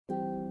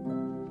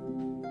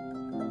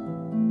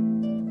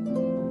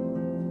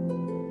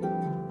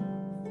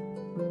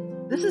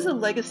This is a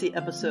legacy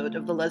episode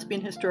of the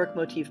Lesbian Historic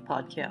Motif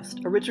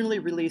podcast, originally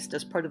released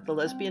as part of the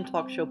Lesbian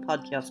Talk Show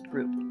podcast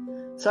group.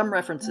 Some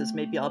references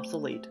may be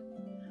obsolete.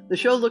 The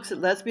show looks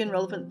at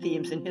lesbian-relevant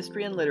themes in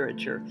history and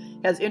literature,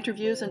 has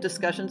interviews and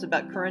discussions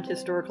about current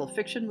historical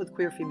fiction with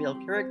queer female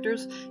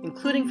characters,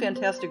 including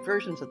fantastic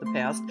versions of the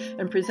past,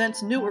 and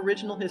presents new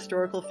original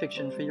historical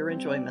fiction for your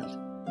enjoyment.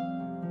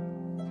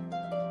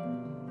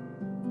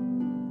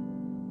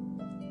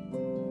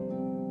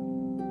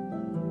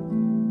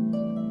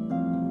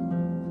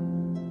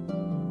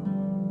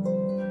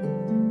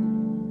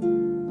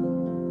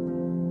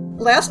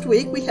 Last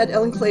week, we had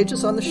Ellen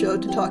Klages on the show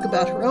to talk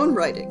about her own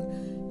writing.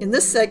 In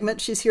this segment,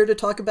 she's here to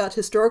talk about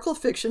historical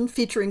fiction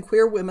featuring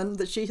queer women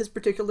that she has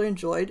particularly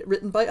enjoyed,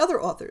 written by other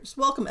authors.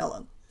 Welcome,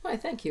 Ellen. Why,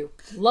 thank you.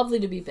 Lovely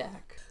to be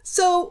back.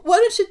 So, why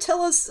don't you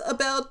tell us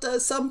about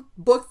some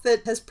book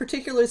that has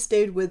particularly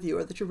stayed with you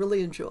or that you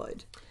really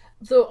enjoyed?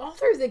 The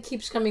author that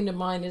keeps coming to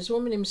mind is a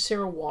woman named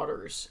Sarah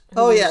Waters.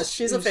 Oh, yes,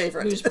 she's a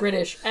favorite. Who's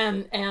British,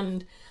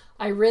 and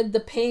I read The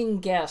Paying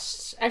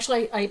Guests.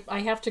 Actually, I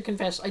have to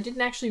confess, I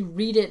didn't actually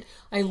read it.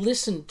 I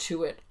listened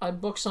to it,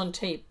 books on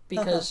tape,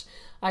 because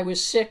I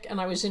was sick and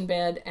I was in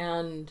bed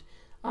and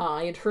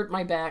I had hurt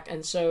my back,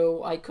 and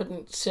so I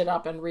couldn't sit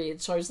up and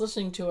read. So I was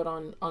listening to it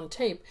on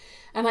tape.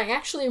 And I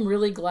actually am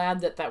really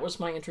glad that that was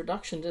my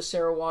introduction to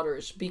Sarah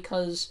Waters,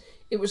 because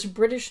it was a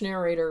British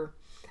narrator,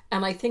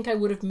 and I think I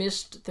would have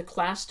missed the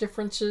class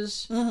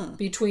differences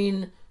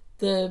between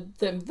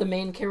the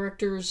main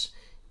characters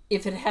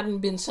if it hadn't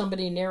been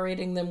somebody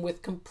narrating them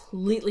with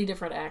completely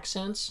different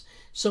accents,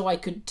 so I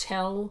could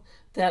tell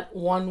that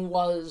one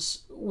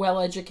was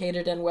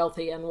well-educated and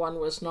wealthy and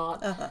one was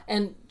not.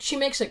 And she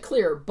makes it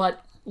clear,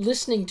 but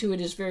listening to it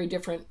is very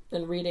different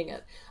than reading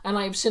it. And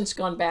I've since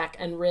gone back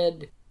and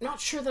read, not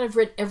sure that I've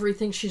read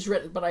everything she's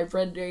written, but I've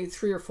read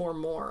 3 or 4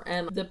 more.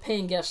 And The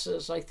Paying Guests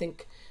is, I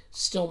think,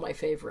 still my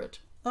favorite.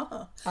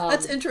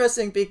 That's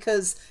interesting,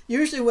 because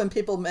usually when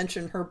people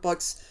mention her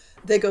books,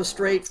 they go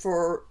straight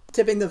for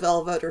Tipping the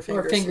Velvet or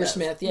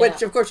Fingersmith, yeah.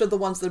 Which, of course, are the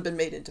ones that have been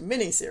made into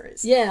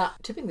miniseries. Yeah.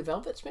 Tipping the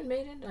Velvet's been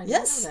made into? I didn't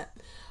know that.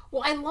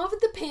 Well, I love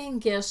The Paying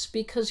Guests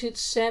because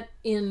it's set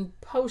in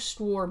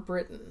post-war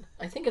Britain.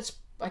 I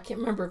can't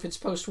remember if it's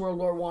post-World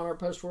War I or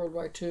post-World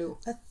War II.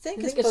 I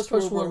think it's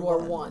post-World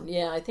War I.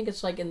 Yeah, I think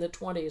it's like in the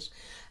 20s.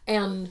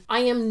 And I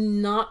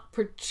am not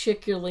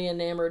particularly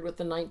enamored with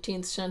the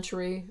 19th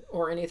century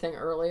or anything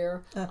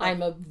earlier.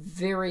 I'm a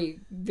very,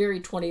 very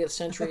 20th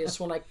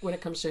centuryist when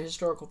it comes to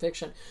historical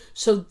fiction.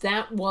 So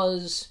that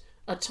was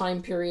a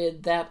time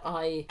period that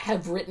I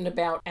have written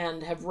about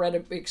and have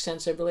read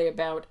extensively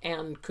about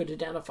and could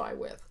identify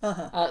with.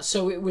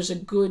 So it was a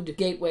good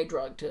gateway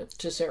drug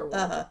to Sarah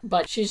Waters.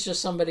 But she's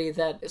just somebody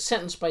that,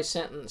 sentence by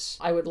sentence,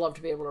 I would love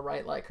to be able to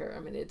write like her. I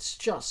mean, it's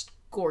just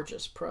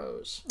gorgeous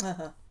prose.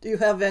 Do you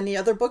have any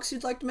other books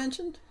you'd like to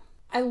mention?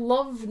 I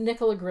love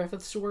Nicola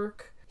Griffith's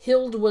work.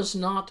 Hild was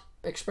not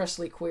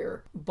expressly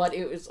queer, but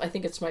I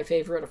think it's my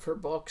favorite of her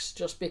books,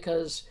 just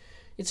because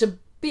it's a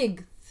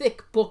big,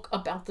 thick book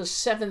about the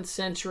 7th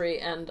century,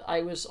 and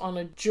I was on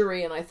a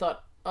jury and I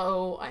thought,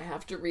 oh, I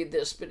have to read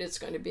this, but it's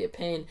going to be a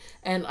pain.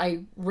 And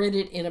I read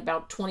it in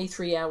about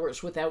 23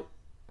 hours without,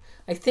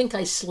 I think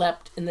I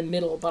slept in the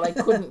middle, but I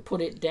couldn't put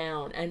it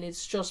down. And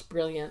it's just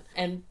brilliant.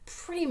 And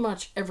pretty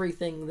much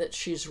everything that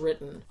she's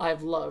written,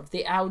 I've loved.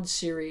 The Oud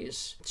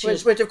series.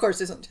 Which of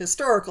course isn't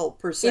historical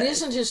per se. It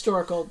isn't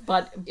historical,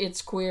 but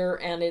it's queer,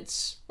 and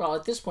it's, well,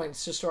 at this point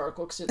it's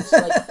historical because it's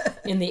like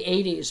in the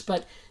 80s.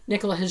 But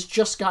Nicola has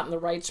just gotten the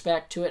rights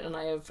back to it,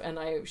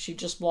 and she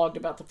just blogged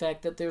about the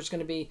fact that there's going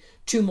to be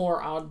 2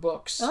 more Oud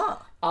books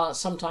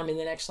sometime in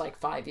the next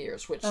 5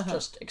 years, which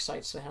just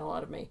excites the hell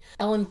out of me.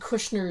 Ellen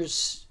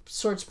Kushner's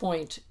Swords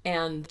Point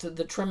and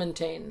the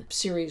Tremontaine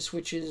series,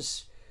 which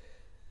is,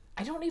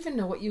 I don't even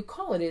know what you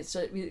call it. It's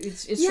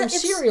from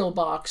Serial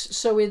Box,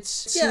 so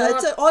it's it's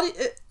an audio.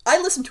 I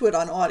listened to it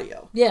on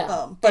audio.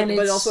 Yeah, but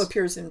it also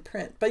appears in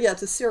print. But yeah,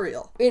 it's a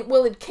serial.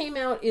 It came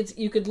out.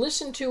 You could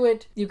listen to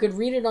it, you could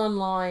read it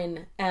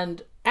online,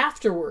 and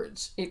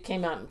afterwards it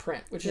came out in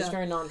print, which is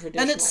very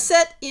non-traditional. And it's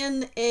set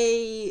in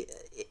a.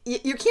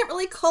 You can't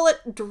really call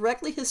it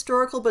directly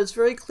historical, but it's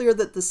very clear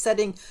that the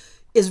setting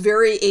is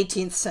very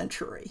 18th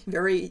century,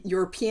 very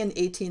European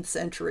 18th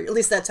century. At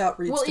least that's how it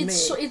reads to me.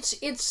 Well,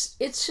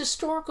 it's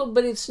historical,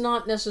 but it's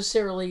not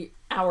necessarily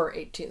our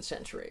 18th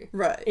century.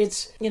 Right.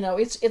 It's a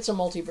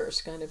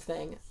multiverse kind of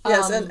thing.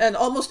 Yes, and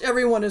almost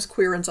everyone is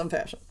queer in some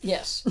fashion.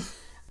 Yes.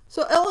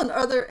 So, Ellen,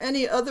 are there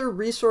any other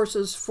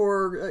resources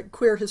for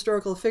queer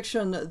historical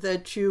fiction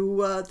that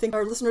you think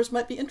our listeners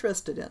might be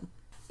interested in?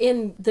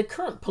 In the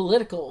current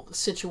political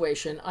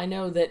situation, I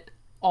know that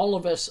all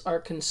of us are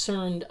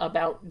concerned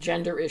about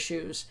gender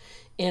issues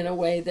in a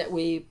way that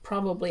we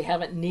probably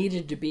haven't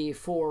needed to be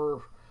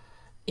for,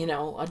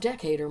 a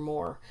decade or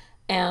more.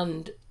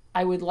 And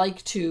I would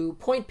like to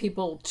point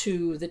people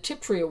to the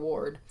Tiptree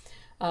Award,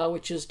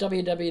 which is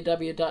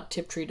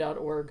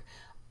www.tiptree.org.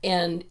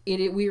 And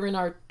we are in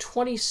our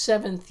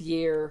 27th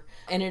year,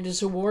 and it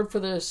is an award for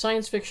the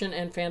science fiction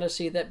and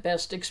fantasy that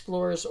best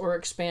explores or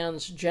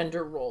expands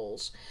gender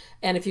roles.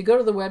 And if you go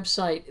to the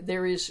website,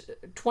 there is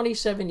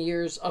 27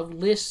 years of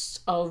lists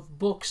of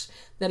books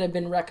that have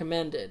been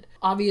recommended.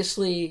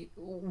 Obviously,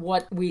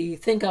 what we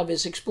think of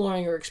as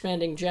exploring or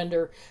expanding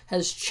gender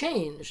has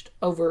changed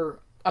over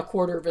a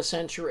quarter of a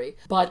century.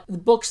 But the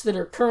books that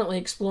are currently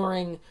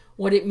exploring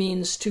what it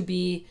means to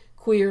be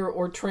queer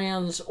or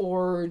trans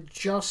or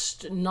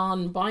just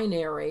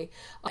non-binary.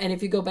 And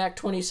if you go back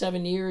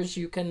 27 years,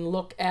 you can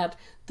look at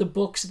the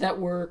books that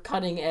were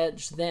cutting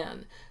edge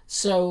then.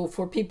 So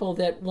for people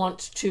that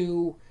want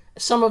to,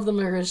 some of them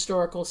are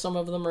historical, some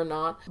of them are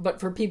not, but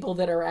for people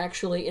that are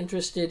actually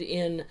interested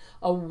in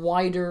a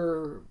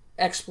wider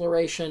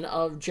exploration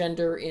of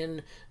gender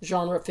in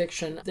genre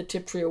fiction, the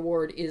Tiptree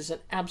Award is an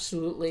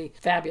absolutely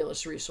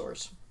fabulous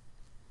resource.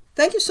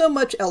 Thank you so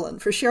much, Ellen,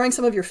 for sharing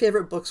some of your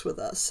favorite books with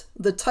us.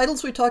 The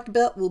titles we talked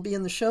about will be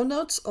in the show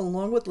notes,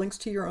 along with links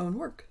to your own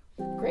work.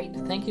 Great.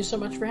 Thank you so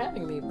much for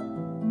having me.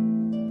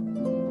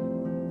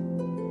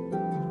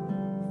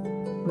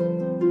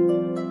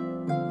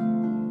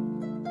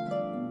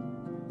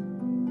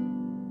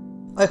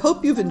 I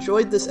hope you've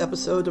enjoyed this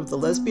episode of the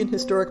Lesbian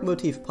Historic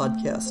Motif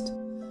Podcast.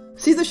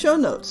 See the show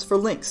notes for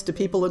links to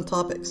people and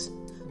topics.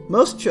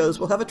 Most shows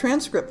will have a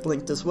transcript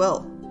linked as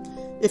well.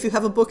 If you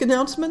have a book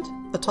announcement,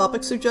 a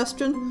topic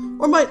suggestion,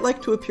 or might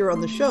like to appear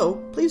on the show,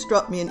 please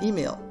drop me an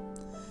email.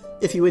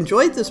 If you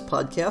enjoyed this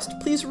podcast,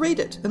 please rate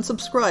it and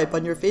subscribe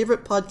on your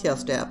favorite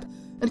podcast app,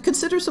 and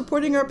consider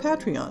supporting our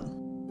Patreon.